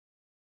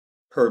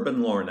Herb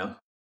and Lorna,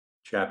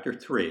 Chapter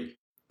 3,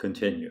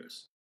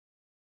 continues.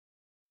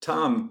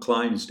 Tom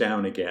climbs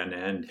down again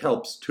and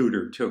helps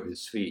Tudor to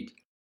his feet.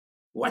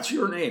 "What's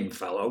your name,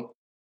 fellow?"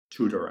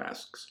 Tudor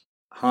asks.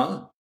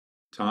 "Huh?"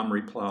 Tom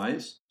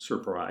replies,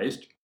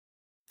 surprised.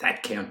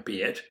 "That can't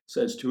be it,"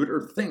 says Tudor.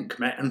 "Think,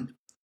 man.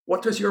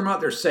 What does your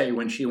mother say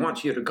when she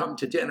wants you to come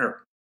to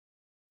dinner?"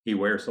 He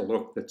wears a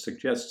look that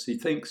suggests he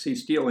thinks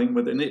he's dealing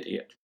with an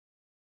idiot.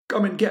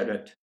 "Come and get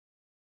it."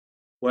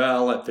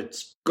 "Well, if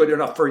it's good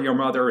enough for your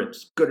mother,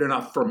 it's good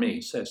enough for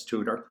me," says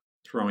Tudor,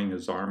 throwing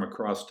his arm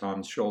across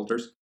Tom's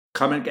shoulders.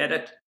 "Come and get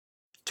it.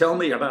 Tell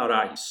me about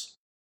ice."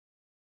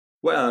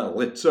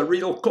 "Well, it's a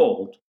real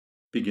cold,"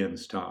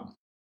 begins Tom.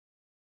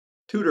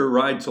 Tudor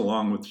rides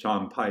along with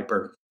Tom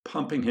Piper,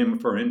 pumping him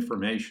for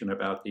information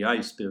about the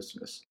ice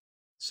business.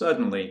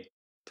 Suddenly,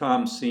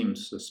 Tom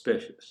seems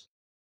suspicious.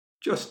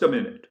 "Just a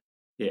minute,"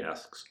 he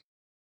asks.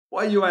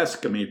 "Why you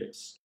asking me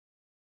this?"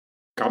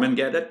 "Come and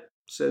get it,"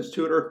 says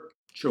Tudor,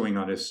 chewing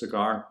on his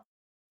cigar.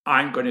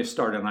 "I'm going to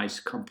start an ice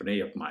company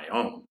of my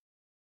own."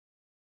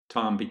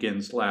 Tom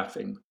begins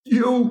laughing.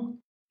 "You?"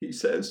 he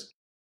says.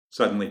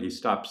 Suddenly he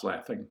stops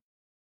laughing.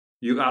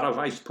 "You got a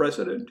vice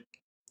president?"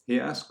 he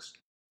asks.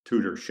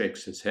 Tudor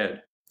shakes his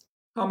head.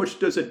 "How much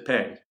does it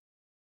pay?"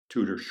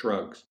 Tudor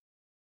shrugs.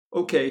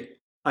 "Okay,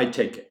 I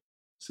take it,"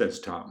 says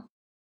Tom.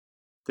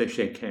 They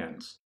shake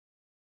hands.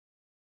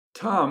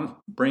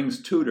 Tom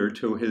brings Tudor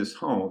to his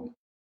home.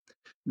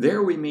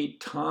 There we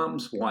meet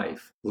Tom's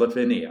wife,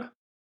 Lavinia,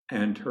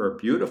 and her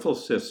beautiful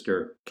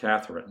sister,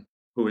 Catherine,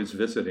 who is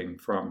visiting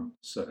from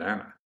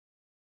Savannah.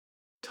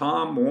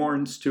 Tom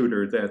warns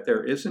Tudor that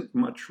there isn't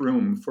much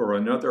room for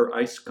another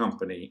ice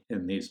company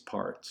in these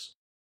parts.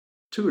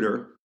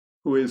 Tudor,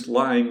 who is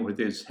lying with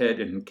his head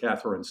in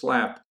Catherine's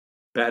lap,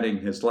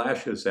 batting his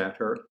lashes at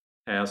her,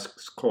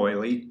 asks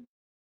coyly,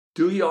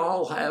 "Do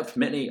y'all have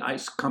many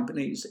ice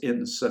companies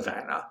in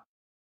Savannah?"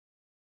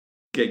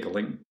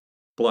 Giggling,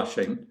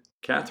 blushing,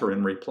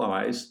 Catherine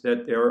replies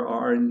that there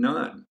are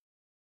none.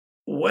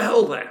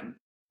 "Well then,"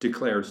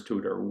 declares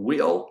Tudor,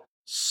 "we'll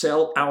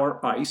sell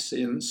our ice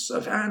in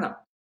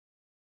Savannah.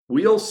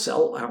 We'll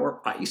sell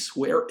our ice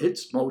where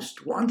it's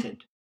most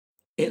wanted,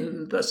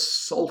 in the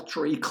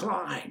sultry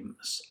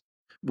climes.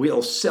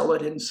 We'll sell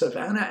it in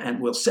Savannah, and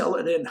we'll sell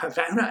it in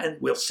Havana,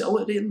 and we'll sell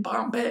it in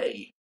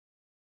Bombay."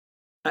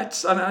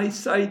 "That's a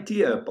nice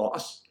idea,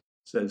 boss,"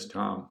 says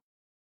Tom.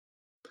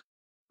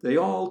 They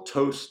all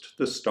toast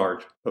the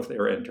start of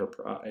their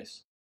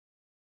enterprise.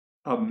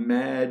 A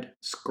mad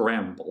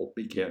scramble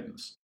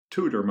begins.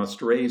 Tudor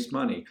must raise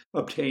money,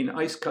 obtain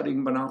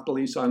ice-cutting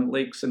monopolies on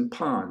lakes and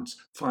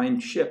ponds,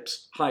 find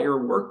ships,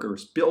 hire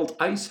workers, build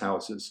ice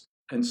houses,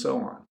 and so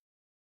on.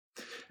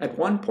 At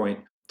one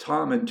point,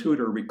 Tom and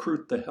Tudor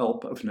recruit the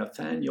help of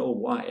Nathaniel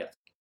Wyeth,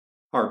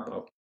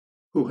 Harpo,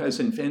 who has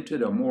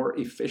invented a more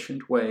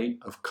efficient way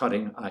of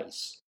cutting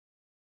ice.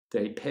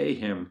 They pay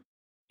him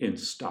in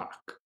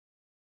stock.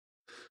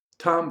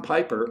 Tom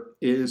Piper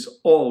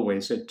is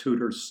always at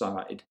Tudor's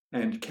side,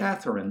 and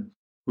Catherine,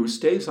 who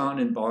stays on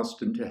in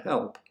Boston to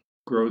help,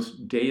 grows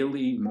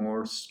daily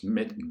more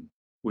smitten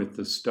with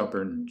the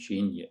stubborn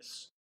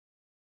genius.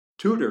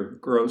 Tudor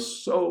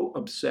grows so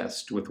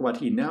obsessed with what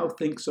he now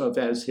thinks of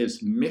as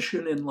his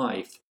mission in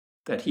life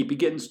that he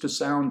begins to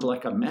sound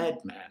like a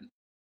madman,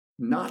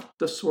 not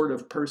the sort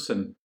of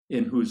person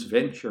in whose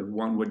venture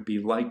one would be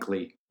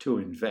likely to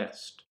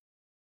invest.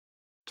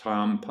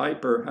 Tom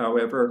Piper,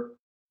 however,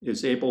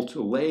 is able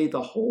to lay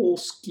the whole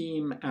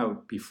scheme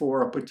out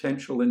before a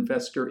potential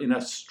investor in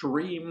a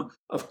stream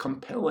of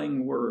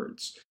compelling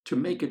words to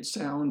make it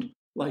sound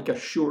like a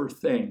sure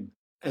thing,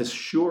 as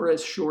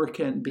sure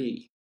can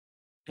be.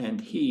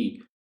 And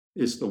he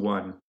is the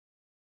one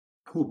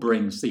who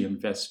brings the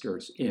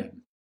investors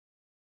in.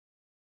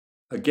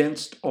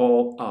 Against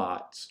all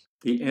odds,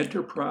 the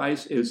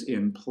enterprise is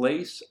in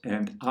place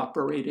and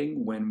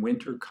operating when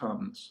winter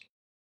comes.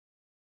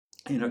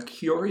 In a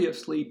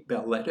curiously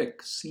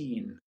balletic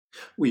scene,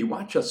 we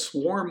watch a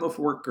swarm of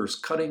workers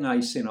cutting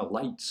ice in a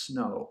light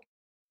snow.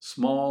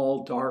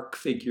 Small, dark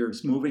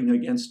figures moving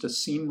against a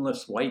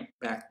seamless white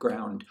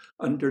background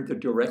under the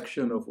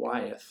direction of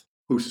Wyeth,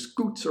 who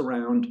scoots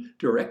around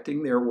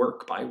directing their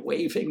work by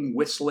waving,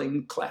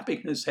 whistling,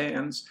 clapping his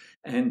hands,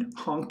 and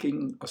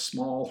honking a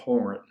small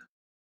horn.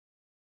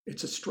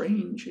 It's a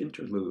strange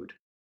interlude,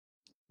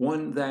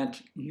 one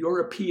that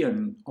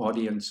European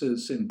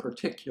audiences in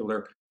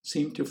particular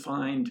seem to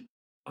find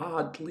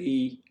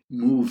oddly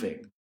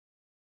moving.